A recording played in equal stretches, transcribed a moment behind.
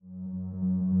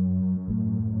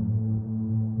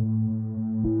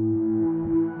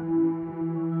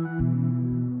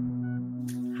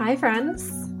Hi,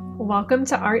 friends. Welcome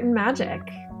to Art and Magic.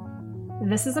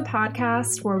 This is a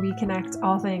podcast where we connect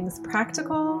all things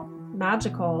practical,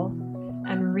 magical,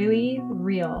 and really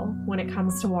real when it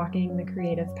comes to walking the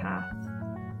creative path.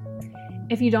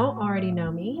 If you don't already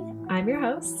know me, I'm your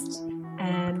host,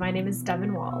 and my name is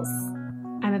Devin Walls.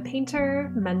 I'm a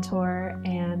painter, mentor,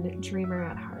 and dreamer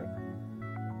at heart.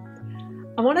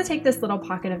 I want to take this little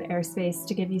pocket of airspace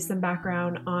to give you some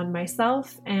background on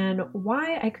myself and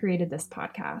why I created this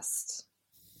podcast.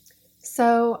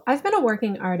 So, I've been a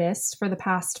working artist for the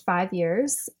past 5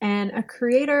 years and a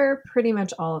creator pretty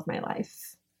much all of my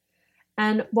life.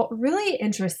 And what really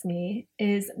interests me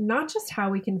is not just how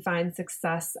we can find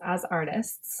success as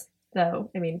artists, though,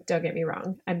 don't get me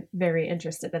wrong, I'm very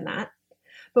interested in that,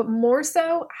 but more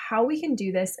so how we can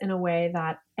do this in a way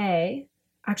that A,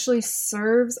 actually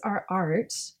serves our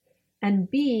art, and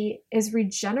B, is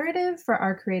regenerative for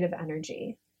our creative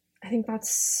energy. I think that's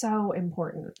so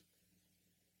important.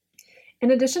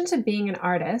 In addition to being an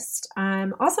artist,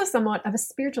 I'm also somewhat of a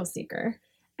spiritual seeker,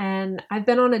 and I've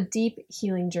been on a deep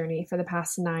healing journey for the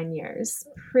past 9 years,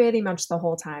 pretty much the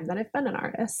whole time that I've been an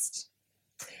artist.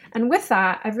 And with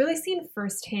that, I've really seen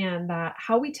firsthand that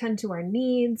how we tend to our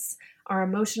needs, our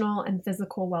emotional and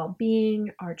physical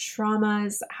well-being, our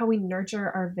traumas, how we nurture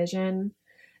our vision,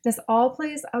 this all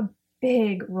plays a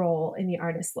big role in the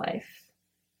artist's life.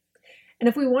 And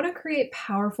if we want to create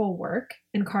powerful work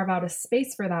and carve out a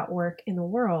space for that work in the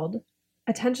world,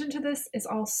 attention to this is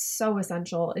all so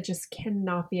essential, it just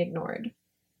cannot be ignored.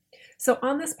 So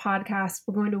on this podcast,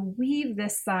 we're going to weave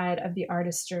this side of the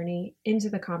artist's journey into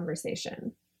the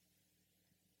conversation.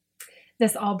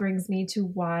 This all brings me to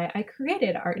why I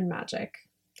created Art and Magic.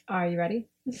 Are you ready?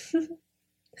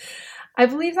 I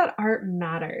believe that art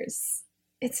matters.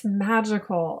 It's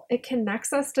magical. It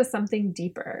connects us to something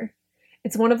deeper.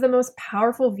 It's one of the most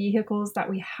powerful vehicles that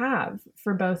we have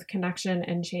for both connection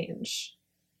and change.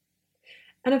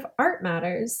 And if art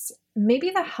matters, maybe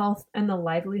the health and the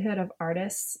livelihood of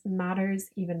artists matters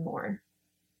even more.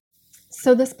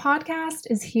 So this podcast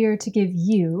is here to give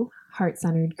you,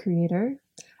 heart-centered creator,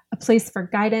 a place for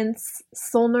guidance,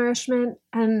 soul nourishment,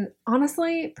 and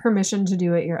honestly, permission to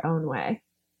do it your own way.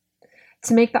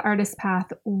 To make the artist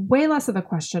path way less of a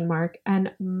question mark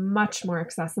and much more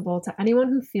accessible to anyone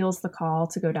who feels the call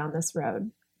to go down this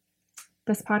road.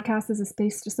 This podcast is a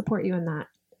space to support you in that,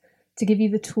 to give you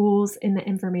the tools and the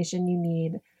information you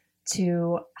need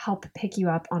to help pick you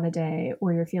up on a day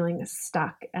where you're feeling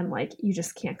stuck and like you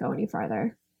just can't go any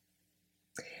farther.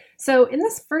 So in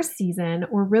this first season,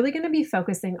 we're really going to be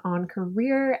focusing on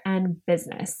career and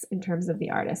business in terms of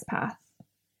the artist path.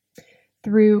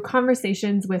 Through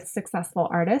conversations with successful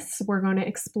artists, we're going to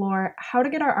explore how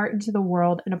to get our art into the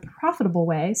world in a profitable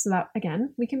way so that,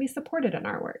 again, we can be supported in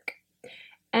our work.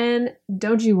 And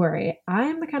don't you worry,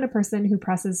 I'm the kind of person who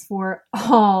presses for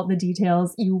all the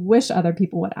details you wish other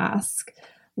people would ask.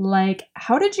 Like,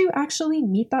 how did you actually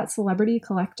meet that celebrity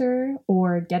collector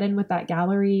or get in with that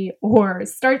gallery or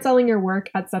start selling your work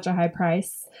at such a high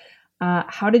price?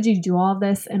 How did you do all of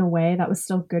this in a way that was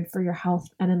still good for your health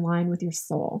and in line with your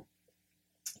soul?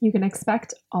 You can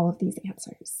expect all of these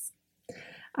answers.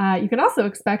 You can also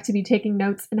expect to be taking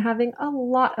notes and having a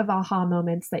lot of aha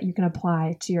moments that you can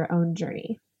apply to your own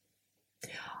journey.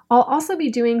 I'll also be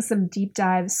doing some deep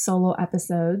dive solo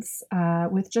episodes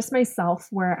with just myself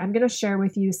where I'm going to share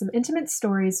with you some intimate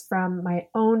stories from my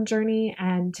own journey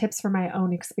and tips from my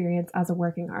own experience as a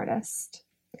working artist.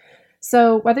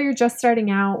 So whether you're just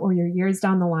starting out or you're years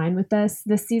down the line with this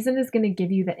season is going to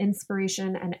give you the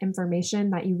inspiration and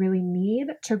information that you really need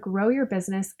to grow your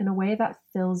business in a way that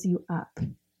fills you up.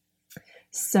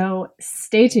 So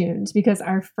stay tuned because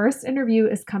our first interview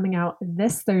is coming out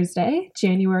this Thursday,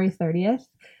 January 30th,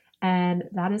 and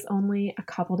that is only a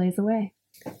couple days away.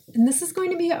 And this is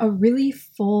going to be a really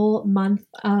full month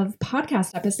of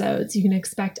podcast episodes. You can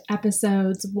expect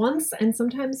episodes once and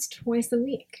sometimes twice a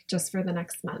week just for the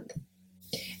next month.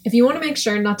 If you want to make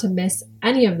sure not to miss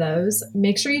any of those,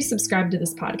 make sure you subscribe to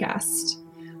this podcast.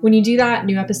 When you do that,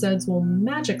 new episodes will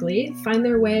magically find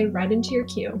their way right into your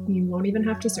queue. You won't even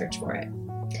have to search for it.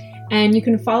 And you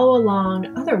can follow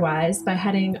along otherwise by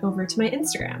heading over to my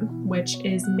Instagram, which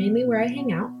is mainly where I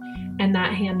hang out. And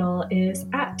that handle is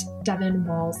at Devin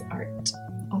Walls Art,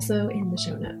 also in the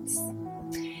show notes.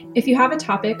 If you have a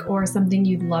topic or something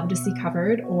you'd love to see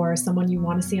covered or someone you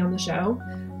want to see on the show,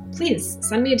 please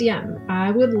send me a DM.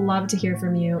 I would love to hear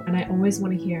from you, and I always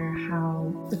want to hear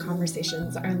how the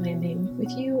conversations are landing with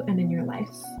you and in your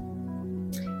life.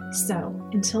 So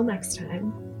until next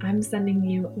time, I'm sending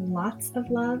you lots of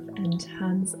love and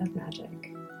tons of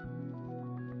magic.